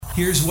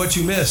Here's what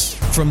you missed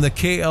from the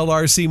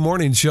KLRC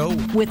Morning Show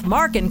with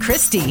Mark and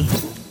Christy.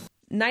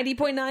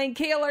 90.9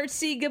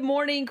 KLRC, good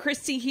morning.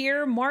 Christy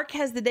here. Mark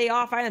has the day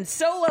off. I am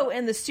solo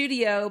in the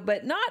studio,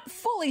 but not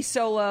fully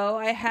solo.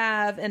 I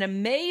have an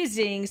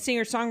amazing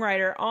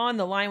singer-songwriter on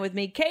the line with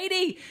me,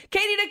 Katy.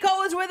 Katy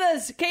Nichole is with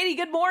us. Katy,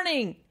 good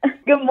morning.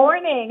 Good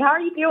morning. How are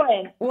you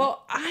doing?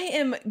 Well, I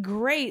am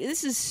great.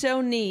 This is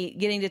so neat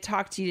getting to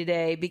talk to you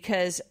today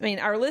because, I mean,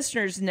 our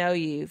listeners know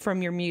you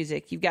from your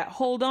music. You've got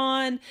Hold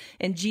On,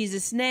 In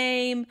Jesus'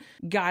 Name,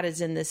 God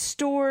Is in This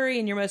Story,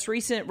 and your most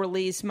recent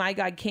release, My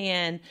God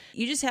Can.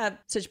 You just have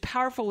such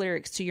powerful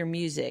lyrics to your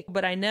music,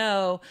 but I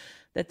know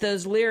that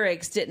those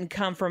lyrics didn't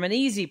come from an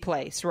easy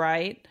place,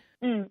 right?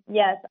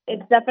 Yes,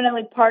 it's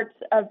definitely parts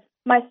of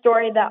my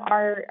story that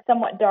are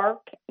somewhat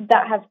dark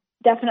that have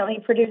definitely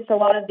produced a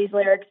lot of these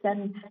lyrics,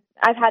 and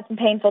I've had some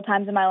painful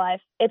times in my life.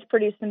 It's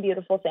produced some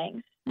beautiful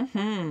things.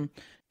 Mm-hmm.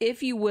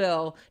 If you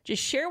will,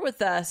 just share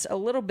with us a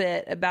little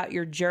bit about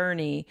your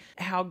journey,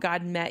 how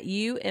God met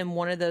you in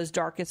one of those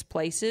darkest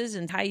places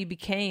and how you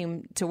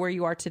became to where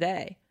you are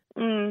today.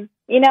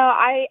 You know,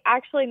 I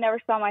actually never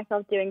saw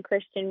myself doing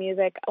Christian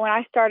music. When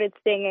I started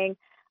singing,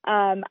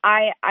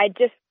 I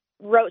just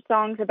wrote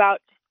songs about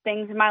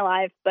things in my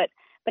life, but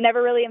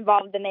never really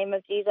involved the name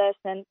of Jesus.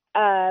 And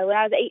when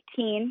I was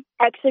 18,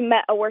 I actually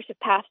met a worship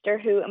pastor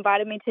who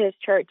invited me to his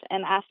church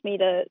and asked me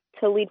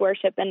to lead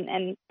worship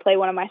and play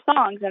one of my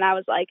songs. And I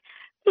was like,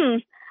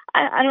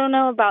 I don't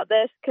know about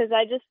this because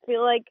I just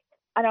feel like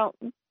I don't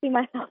see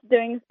myself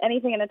doing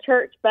anything in a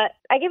church, but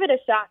I give it a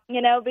shot,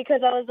 you know,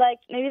 because I was like,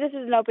 maybe this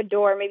is an open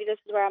door. Maybe this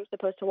is where I'm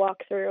supposed to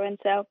walk through. And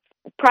so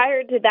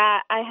prior to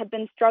that, I had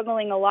been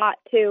struggling a lot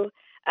too,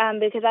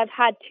 because I've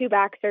had 2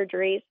 back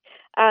surgeries.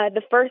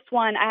 The first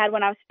one I had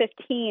when I was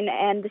 15,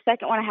 and the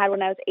second one I had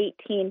when I was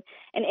 18.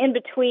 And in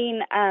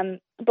between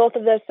both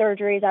of those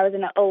surgeries, I was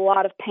in a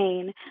lot of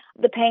pain.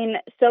 The pain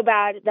so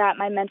bad that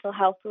my mental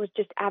health was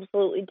just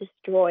absolutely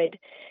destroyed.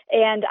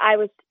 And I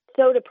was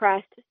so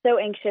depressed, so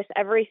anxious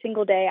every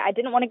single day. I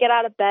didn't want to get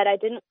out of bed. I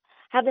didn't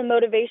have the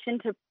motivation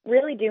to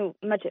really do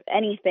much of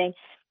anything.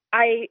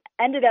 I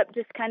ended up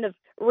just kind of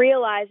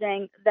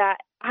realizing that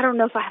I don't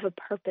know if I have a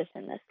purpose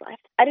in this life.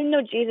 I didn't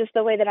know Jesus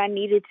the way that I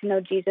needed to know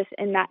Jesus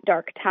in that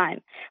dark time.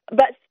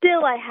 But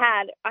still I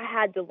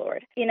had the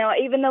Lord. You know,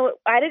 even though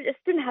I just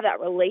didn't have that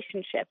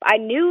relationship. I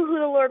knew who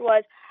the Lord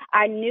was.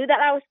 I knew that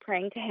I was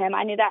praying to him.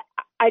 I knew that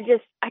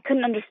I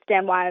couldn't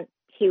understand why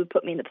he would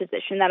put me in the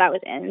position that I was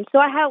in. And so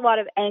I had a lot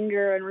of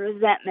anger and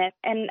resentment,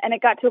 and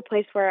it got to a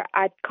place where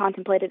I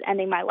contemplated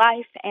ending my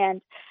life, and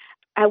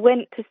I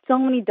went to so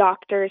many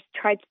doctors,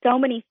 tried so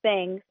many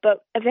things,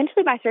 but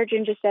eventually my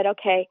surgeon just said,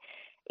 okay,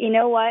 you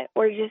know what,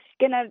 we're just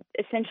going to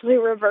essentially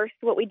reverse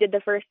what we did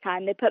the first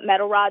time. They put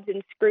metal rods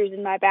and screws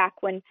in my back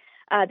when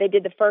they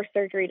did the first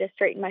surgery to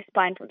straighten my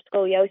spine from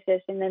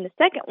scoliosis, and then the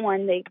second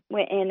one, they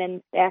went in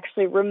and they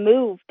actually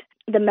removed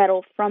the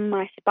metal from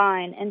my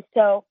spine. And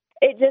so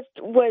it just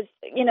was,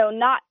 you know,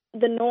 not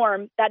the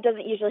norm. That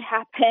doesn't usually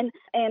happen.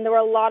 And there were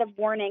a lot of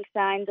warning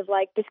signs of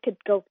like, this could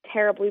go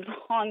terribly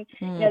wrong.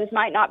 You know, this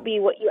might not be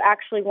what you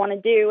actually want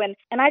to do.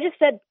 And I just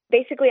said,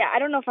 basically, I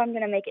don't know if I'm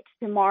going to make it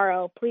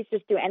tomorrow. Please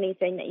just do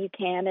anything that you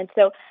can. And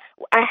so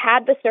I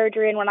had the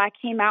surgery. And when I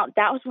came out,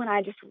 that was when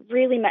I just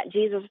really met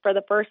Jesus for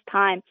the first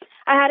time.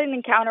 I had an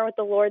encounter with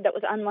the Lord that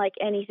was unlike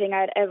anything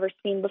I had ever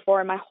seen before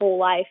in my whole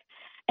life.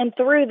 And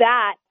through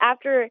that,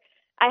 after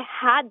I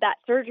had that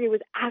surgery was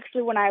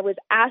actually when I was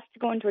asked to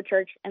go into a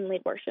church and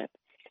lead worship.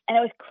 And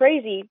it was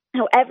crazy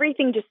how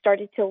everything just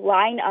started to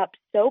line up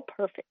so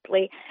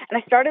perfectly.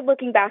 And I started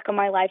looking back on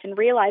my life and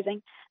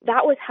realizing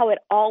that was how it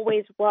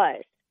always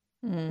was.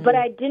 But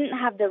I didn't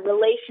have the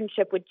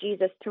relationship with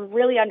Jesus to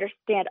really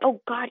understand, oh,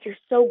 God, you're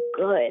so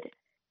good.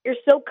 You're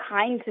so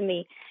kind to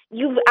me.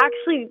 You've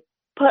actually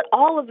put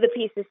all of the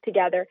pieces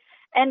together.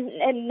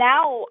 And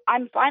now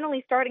I'm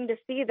finally starting to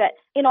see that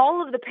in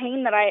all of the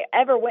pain that I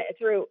ever went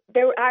through,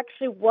 there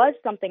actually was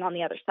something on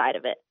the other side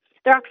of it.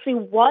 There actually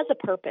was a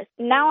purpose.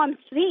 Now I'm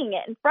seeing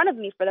it in front of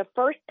me for the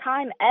first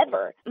time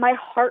ever. My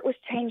heart was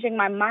changing.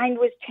 My mind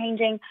was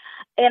changing.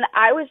 And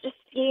I was just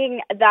seeing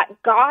that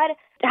God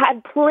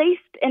had placed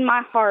in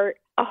my heart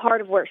a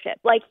heart of worship.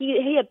 Like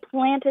he had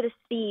planted a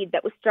seed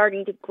that was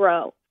starting to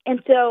grow. And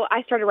so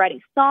I started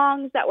writing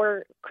songs that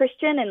were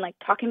Christian and like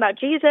talking about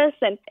Jesus.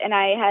 And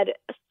I had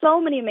so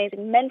many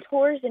amazing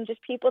mentors and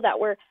just people that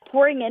were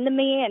pouring into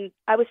me. And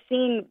I was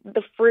seeing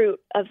the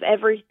fruit of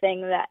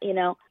everything that, you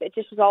know, it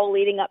just was all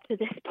leading up to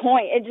this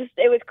point.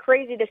 It was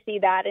crazy to see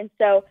that. And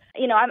so,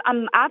 you know,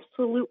 I'm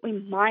absolutely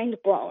mind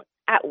blown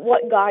at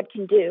what God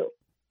can do.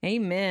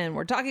 Amen.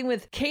 We're talking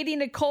with Katy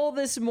Nichole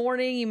this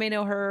morning. You may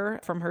know her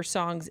from her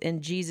songs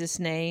In Jesus'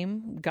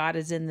 Name, God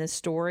Is in This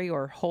Story,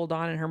 or Hold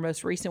On, and her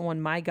most recent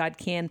one, My God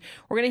Can.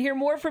 We're going to hear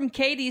more from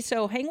Katy,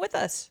 so hang with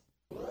us.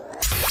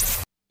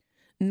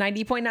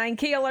 90.9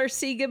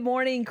 KLRC, good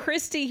morning.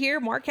 Christy here.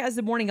 Mark has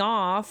the morning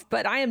off,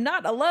 but I am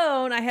not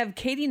alone. I have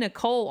Katy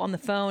Nichole on the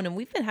phone, and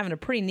we've been having a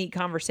pretty neat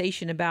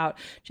conversation about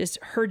just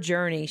her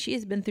journey. She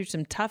has been through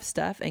some tough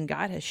stuff, and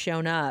God has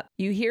shown up.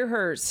 You hear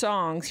her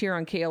songs here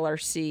on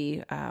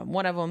KLRC,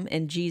 one of them,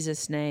 In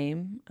Jesus'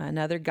 Name.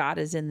 Another, God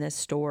is in this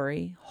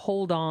story.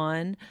 Hold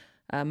On,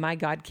 My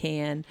God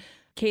Can.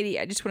 Katy,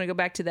 I just want to go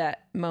back to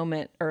that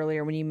moment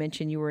earlier when you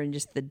mentioned you were in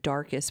just the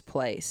darkest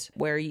place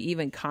where you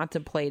even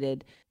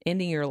contemplated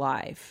ending your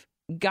life.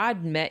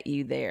 God met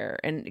you there.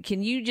 And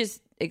can you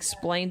just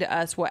explain to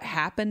us what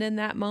happened in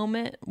that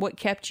moment? What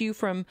kept you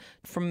from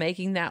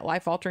making that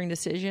life-altering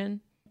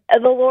decision?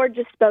 The Lord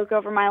just spoke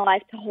over my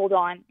life to hold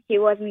on. He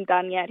wasn't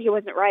done yet. He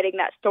wasn't writing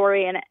that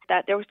story, and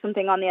that there was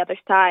something on the other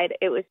side.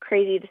 It was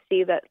crazy to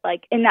see that,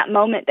 like, in that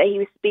moment that he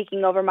was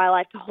speaking over my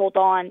life to hold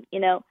on,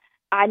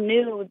 I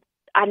knew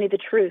the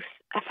truth.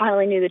 I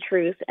finally knew the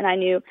truth, and I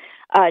knew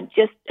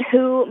just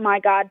who my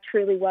God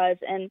truly was,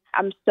 and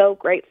I'm so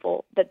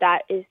grateful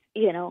that is,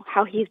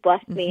 how He's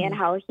blessed me and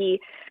how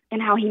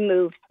He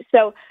moves.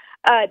 So,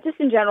 just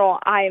in general,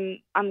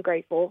 I'm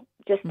grateful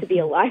just to be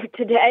alive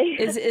today.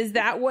 Is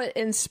that what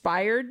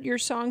inspired your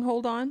song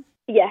 "Hold On"?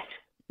 Yes.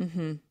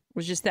 It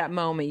was just that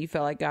moment you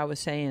felt like God was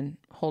saying,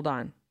 "Hold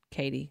on,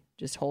 Katy,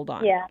 just hold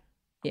on." Yeah.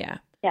 Yeah.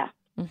 Yeah.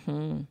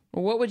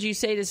 What would you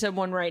say to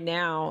someone right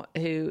now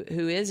who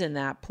is in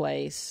that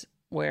place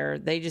where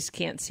they just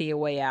can't see a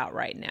way out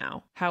right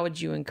now? How would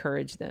you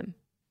encourage them?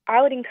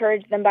 I would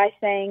encourage them by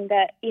saying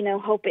that,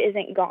 hope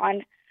isn't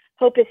gone.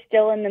 Hope is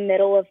still in the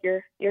middle of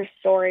your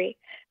story,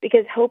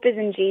 because hope is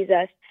in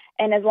Jesus.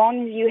 And as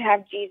long as you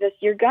have Jesus,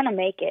 you're going to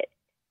make it.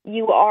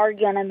 You are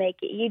going to make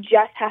it. You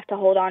just have to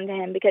hold on to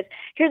Him, because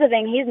here's the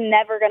thing, He's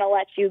never going to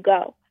let you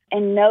go.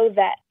 And know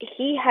that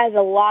He has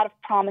a lot of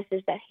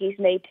promises that He's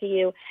made to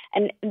you.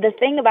 And the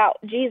thing about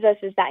Jesus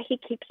is that He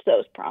keeps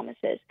those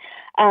promises.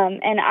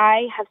 And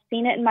I have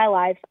seen it in my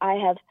life. I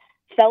have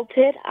felt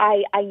it.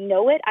 I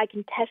know it. I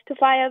can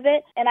testify of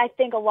it. And I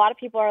think a lot of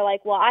people are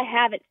like, well, I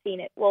haven't seen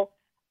it. Well,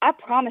 I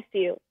promise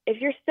you, if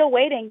you're still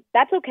waiting,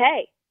 that's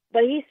okay.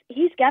 But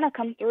He's going to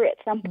come through at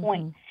some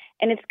point,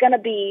 and it's going to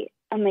be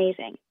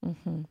amazing.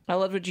 I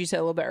loved what you said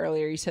a little bit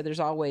earlier. You said there's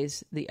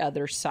always the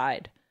other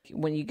side.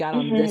 When you got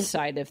on this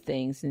side of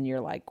things and you're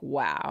like,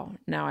 wow,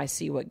 now I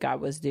see what God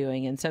was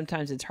doing. And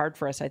sometimes it's hard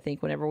for us, I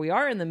think, whenever we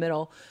are in the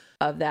middle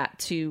of that,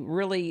 to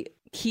really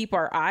keep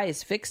our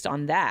eyes fixed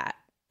on that.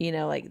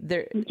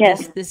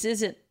 This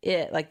isn't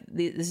it. Like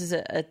this is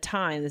a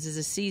time, this is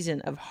a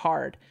season of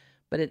hard,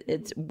 but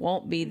it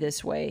won't be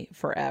this way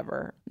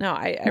forever. No,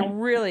 I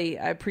really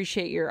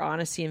appreciate your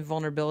honesty and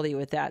vulnerability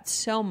with that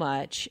so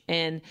much.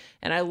 And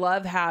I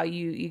love how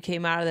you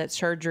came out of that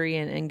surgery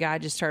and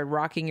God just started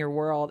rocking your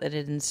world, and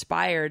it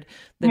inspired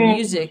the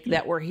music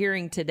that we're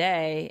hearing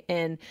today.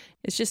 And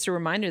it's just a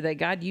reminder that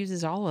God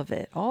uses all of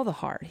it, all the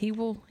hard. He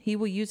will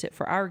use it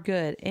for our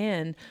good.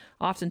 And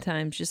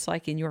oftentimes, just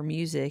like in your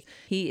music,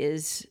 He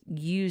is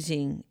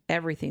using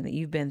everything that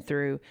you've been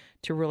through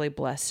to really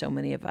bless so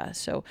many of us.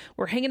 So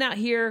we're hanging out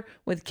here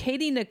with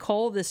Katy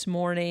Nichole this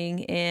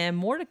morning, and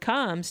more to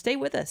come. Stay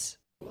with us.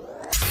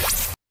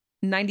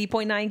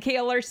 90.9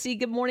 KLRC.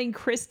 Good morning.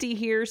 Christy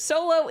here.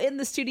 Solo in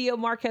the studio.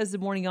 Mark has the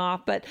morning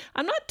off, but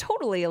I'm not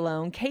totally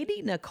alone.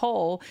 Katy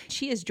Nichole,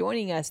 she is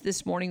joining us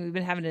this morning. We've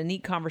been having a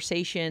neat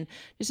conversation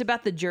just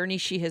about the journey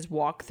she has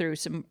walked through,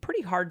 some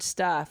pretty hard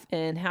stuff,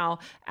 and how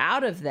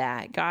out of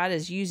that, God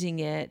is using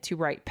it to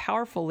write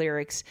powerful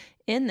lyrics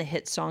in the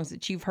hit songs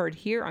that you've heard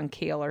here on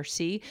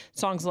KLRC.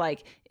 Songs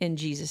like In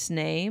Jesus'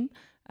 Name,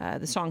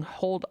 the song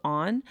Hold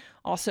On,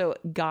 also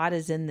God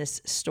is in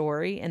this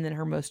story, and then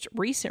her most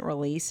recent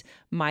release,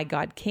 My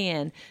God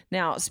Can.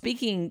 Now,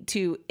 speaking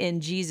to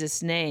In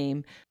Jesus'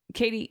 Name,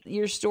 Katy,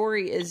 your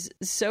story is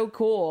so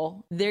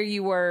cool. There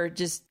you were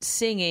just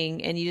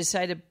singing, and you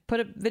decided to put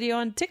a video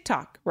on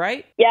TikTok,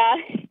 right? Yeah,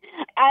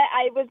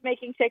 I was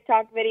making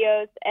TikTok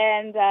videos,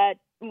 and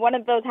one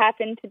of those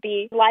happened to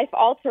be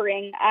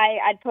life-altering.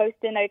 I'd post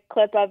in a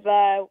clip of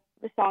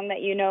the song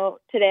that you know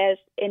today as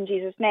In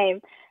Jesus'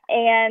 Name.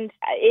 And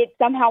it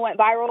somehow went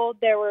viral.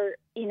 There were,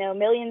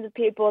 millions of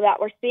people that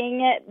were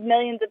seeing it.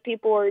 Millions of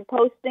people were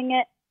posting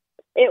it.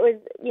 It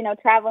was,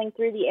 traveling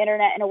through the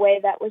internet in a way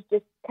that was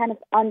just kind of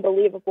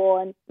unbelievable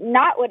and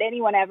not what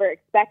anyone ever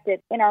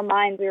expected. In our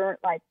minds, we weren't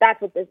like,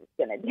 that's what this is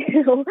going to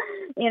do,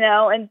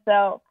 And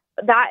so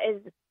that is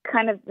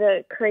kind of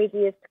the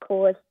craziest,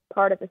 coolest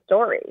part of the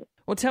story.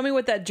 Well, tell me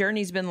what that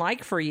journey's been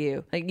like for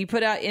you. Like, you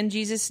put out In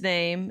Jesus'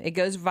 Name, it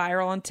goes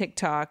viral on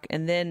TikTok,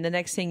 and then the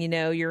next thing you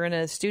know, you're in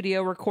a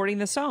studio recording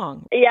the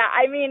song. Yeah,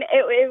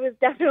 it was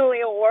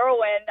definitely a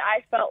whirlwind.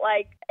 I felt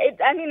like,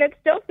 it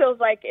still feels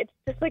like it's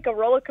just like a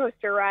roller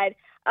coaster ride.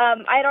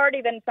 I'd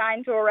already been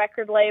signed to a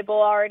record label,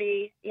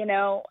 already,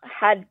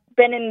 had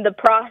been in the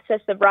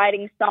process of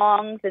writing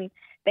songs and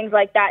things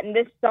like that. And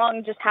this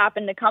song just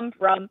happened to come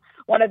from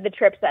one of the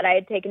trips that I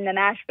had taken to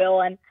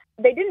Nashville, and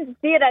they didn't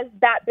see it as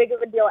that big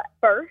of a deal at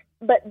first,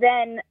 but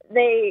then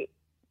they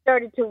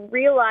started to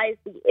realize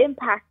the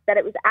impact that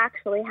it was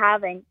actually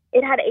having.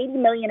 It had 80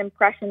 million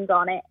impressions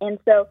on it, and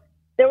so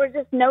there was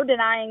just no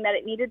denying that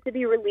it needed to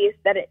be released,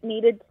 that it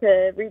needed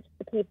to reach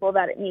the people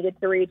that it needed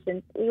to reach.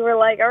 And we were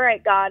like, all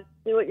right, God,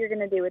 do what you're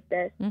going to do with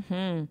this.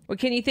 Mm-hmm. Well,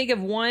 can you think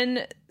of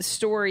one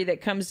story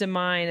that comes to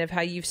mind of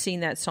how you've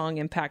seen that song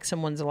impact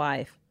someone's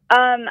life?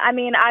 I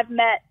mean, I've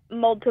met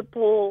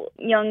multiple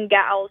young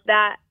gals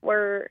that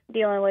were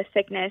dealing with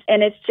sickness,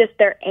 and it's just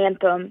their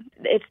anthem.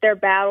 It's their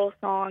battle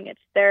song. It's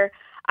their,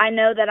 I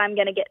know that I'm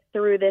going to get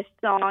through this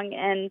song,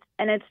 and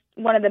it's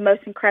one of the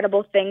most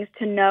incredible things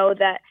to know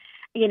that,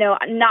 you know,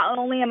 not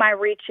only am I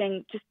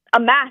reaching just a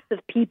mass of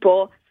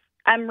people,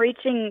 I'm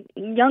reaching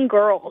young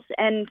girls.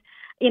 And,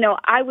 you know,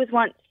 I was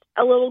once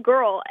a little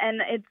girl, and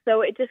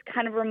so it just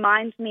kind of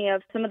reminds me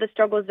of some of the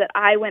struggles that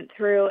I went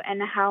through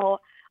and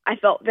how I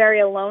felt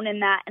very alone in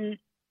that, and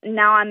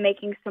now I'm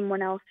making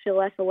someone else feel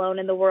less alone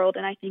in the world,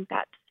 and I think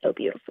that's so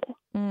beautiful.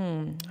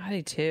 I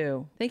do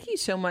too. Thank you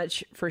so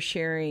much for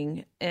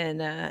sharing.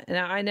 And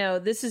I know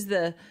this is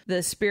the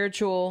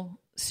spiritual,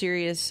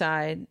 serious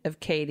side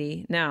of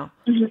Katy. Now,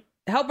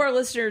 help our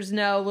listeners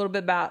know a little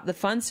bit about the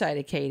fun side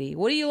of Katy.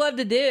 What do you love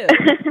to do?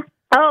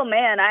 Oh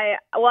man, I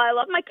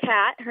love my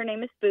cat. Her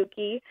name is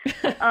Spooky.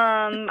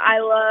 I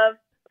love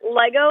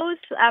Legos.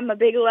 I'm a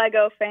big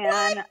Lego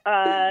fan.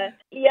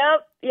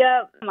 Yep.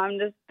 I'm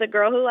just the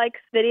girl who likes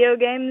video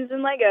games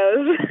and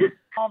Legos.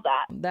 All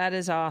that. That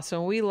is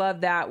awesome. We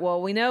love that.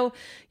 Well, we know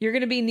you're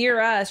going to be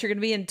near us. You're going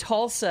to be in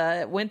Tulsa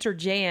at Winter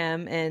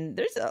Jam, and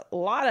there's a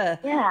lot of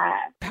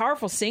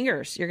powerful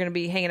singers you're going to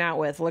be hanging out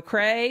with.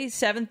 Lecrae,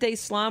 Seventh Day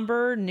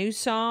Slumber, New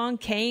Song,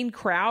 Kane,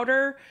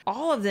 Crowder,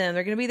 all of them.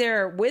 They're going to be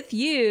there with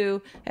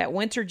you at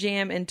Winter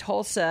Jam in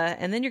Tulsa,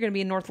 and then you're going to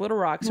be in North Little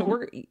Rock.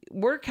 So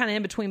we're kind of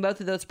in between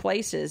both of those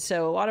places.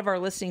 So a lot of our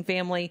listening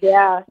family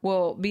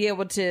will be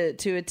able to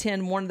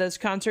attend one of those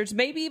concerts,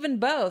 maybe even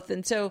both.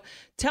 And so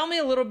tell me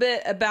a little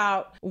bit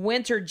about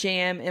Winter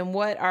Jam and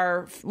what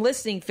our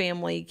listening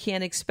family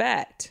can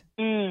expect.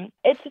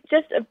 It's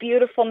just a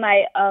beautiful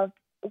night of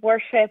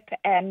worship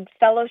and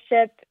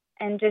fellowship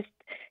and just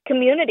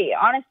community.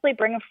 Honestly,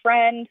 bring a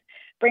friend,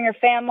 bring your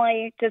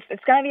family.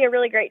 It's going to be a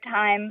really great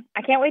time.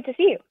 I can't wait to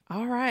see you.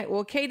 All right.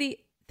 Well, Katy,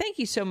 thank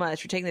you so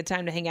much for taking the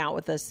time to hang out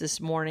with us this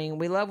morning.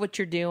 We love what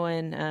you're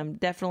doing.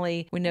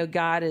 Definitely, we know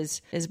God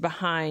is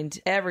behind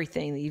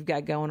everything that you've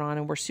got going on,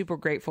 and we're super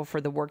grateful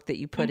for the work that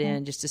you put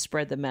in just to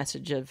spread the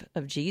message of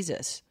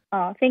Jesus.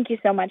 Oh, thank you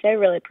so much. I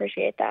really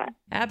appreciate that.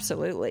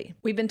 Absolutely.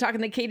 We've been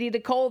talking to Katy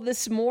Nichole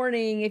this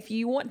morning. If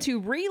you want to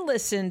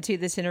re-listen to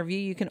this interview,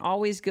 you can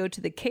always go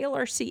to the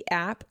KLRC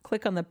app,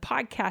 click on the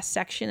podcast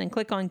section, and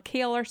click on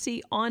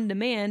KLRC On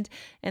Demand,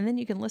 and then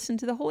you can listen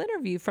to the whole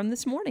interview from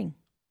this morning.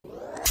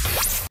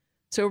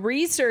 So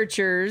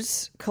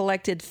researchers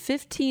collected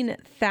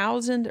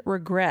 15,000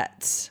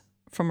 regrets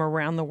from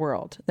around the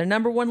world. Their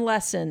number one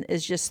lesson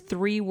is just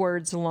 3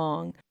 words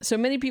long. So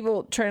many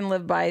people try and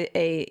live by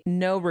a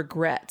no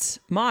regrets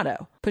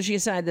motto, pushing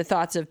aside the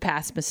thoughts of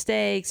past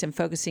mistakes and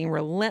focusing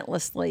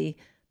relentlessly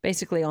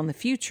basically on the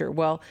future.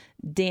 Well,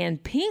 Dan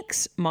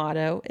Pink's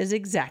motto is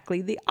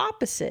exactly the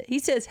opposite. He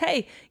says,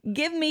 hey,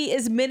 give me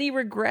as many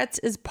regrets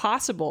as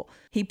possible.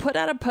 He put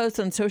out a post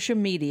on social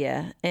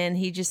media and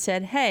he just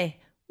said, hey,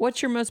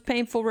 what's your most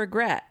painful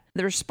regret?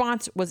 The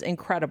response was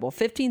incredible,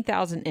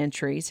 15,000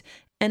 entries.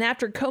 And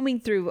after combing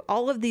through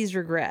all of these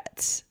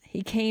regrets,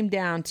 he came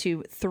down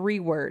to 3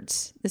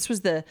 words. This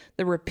was the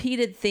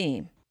repeated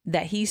theme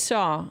that he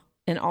saw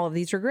in all of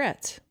these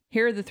regrets.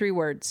 Here are the 3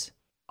 words.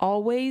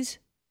 Always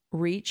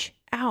reach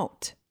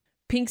out.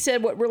 Pink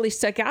said what really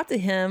stuck out to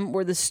him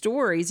were the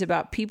stories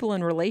about people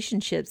in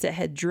relationships that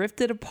had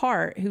drifted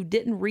apart who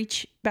didn't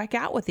reach back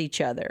out with each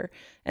other.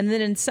 And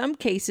then in some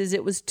cases,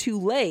 it was too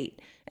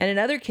late. And in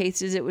other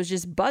cases, it was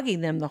just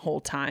bugging them the whole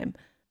time.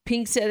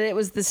 Pink said it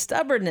was the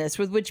stubbornness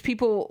with which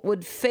people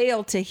would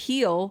fail to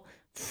heal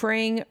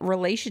fraying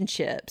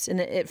relationships. And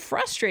it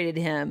frustrated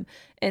him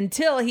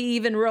until he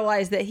even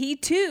realized that he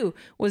too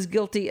was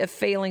guilty of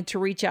failing to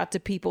reach out to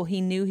people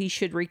he knew he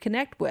should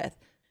reconnect with.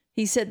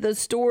 He said those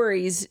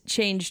stories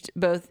changed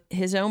both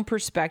his own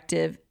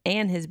perspective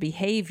and his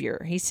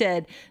behavior. He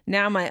said,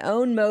 now my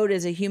own mode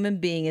as a human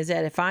being is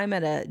that if I'm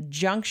at a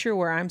juncture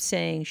where I'm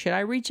saying, should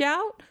I reach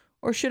out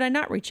or should I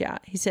not reach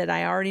out? He said,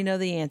 I already know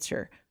the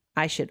answer.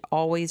 I should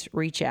always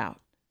reach out.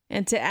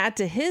 And to add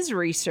to his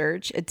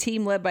research, a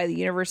team led by the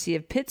University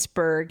of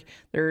Pittsburgh,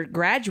 their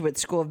graduate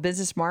school of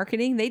business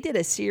marketing, they did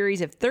a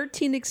series of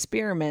 13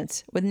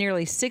 experiments with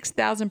nearly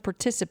 6,000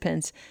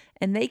 participants,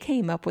 and they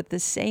came up with the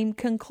same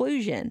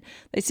conclusion.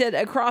 They said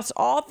across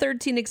all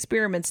 13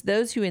 experiments,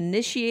 those who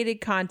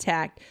initiated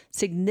contact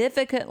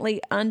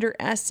significantly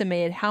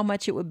underestimated how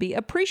much it would be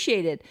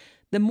appreciated.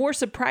 The more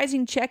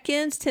surprising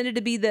check-ins tended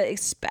to be the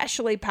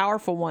especially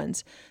powerful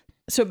ones.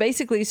 So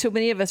basically, so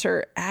many of us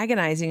are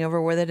agonizing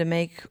over whether to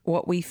make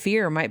what we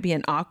fear might be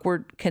an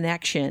awkward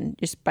connection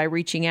just by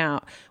reaching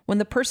out, when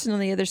the person on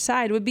the other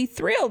side would be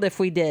thrilled if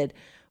we did.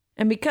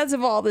 And because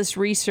of all this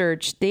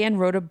research, Dan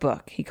wrote a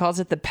book. He calls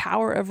it The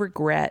Power of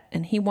Regret,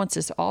 and he wants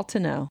us all to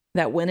know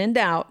that when in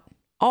doubt,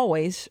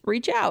 always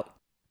reach out.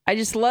 I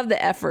just love the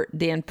effort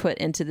Dan put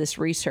into this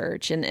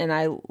research. And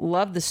I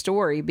love the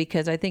story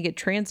because I think it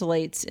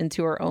translates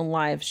into our own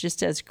lives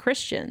just as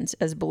Christians,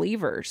 as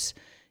believers.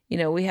 You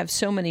know, we have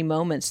so many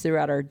moments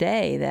throughout our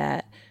day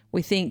that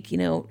we think, you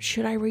know,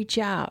 should I reach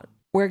out?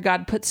 Where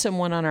God puts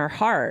someone on our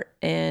heart.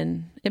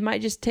 And it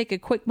might just take a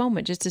quick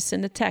moment just to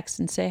send a text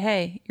and say,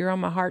 hey, you're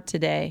on my heart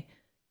today.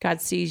 God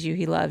sees you,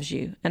 he loves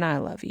you, and I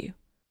love you.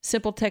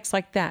 Simple text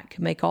like that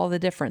can make all the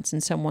difference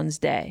in someone's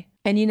day.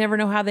 And you never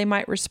know how they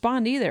might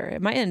respond either.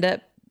 It might end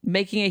up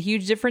making a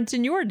huge difference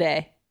in your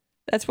day.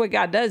 That's what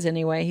God does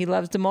anyway. He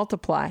loves to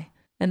multiply.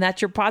 And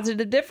that's your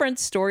positive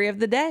difference story of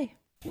the day.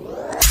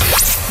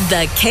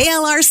 The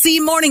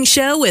KLRC Morning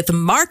Show with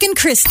Mark and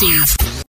Christy.